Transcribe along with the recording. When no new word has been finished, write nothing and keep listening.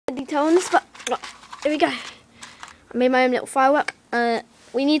detail on this, but look, here we go. I made my own little firework.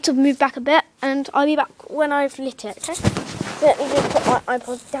 We need to move back a bit, and I'll be back when I've lit it, okay? So let me just put my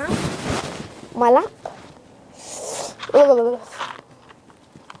iPod down, my lap.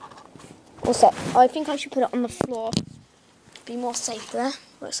 What's up? I think I should put it on the floor. Be more safe there.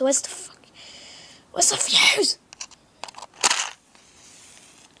 Right, so where's the fuse?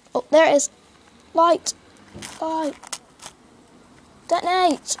 Oh, there it is. Light.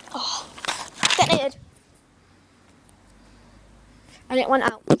 Detonate. Oh, detonated. And it went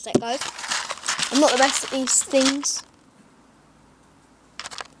out. So it goes. I'm not the best at these things,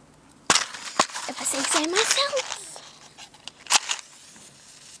 if I say so myself.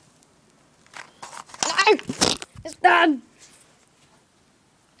 No! It's done!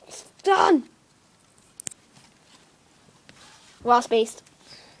 It's done! Last beast.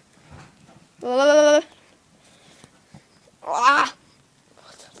 I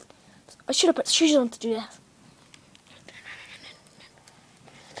should have put shoes on to do this.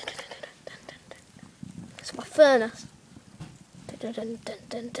 It's my furnace.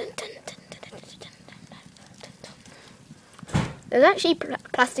 There's actually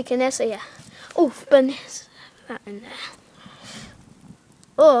plastic in there, so yeah. Oh, burn that in there.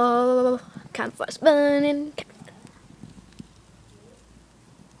 Oh, campfire's burning.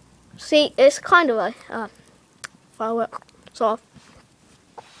 See, it's kind of like firework, sort of.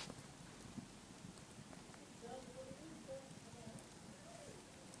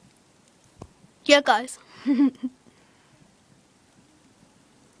 Yeah, guys.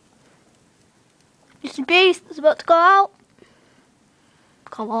 Mr. Beast is about to go out.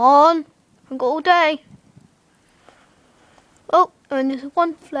 Come on, I've got all day. Oh, and there's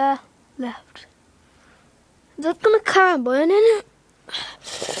one flare left. Is that gonna carry on burning it?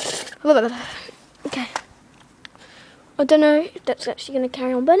 Okay. I don't know if that's actually gonna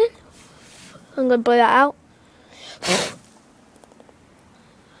carry on burning. I'm gonna blow that out.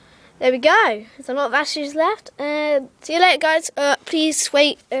 There we go. There's a lot of ashes left. See you later, guys. Please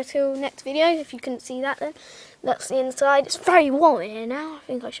wait until next video if you couldn't see that then. That's the inside. It's very warm in here now. I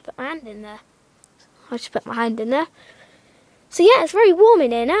think I should put my hand in there. So yeah, it's very warm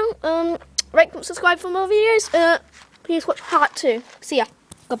in here now. Rate, comment, subscribe for more videos. Please watch part 2. See ya.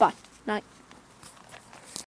 Goodbye. Night.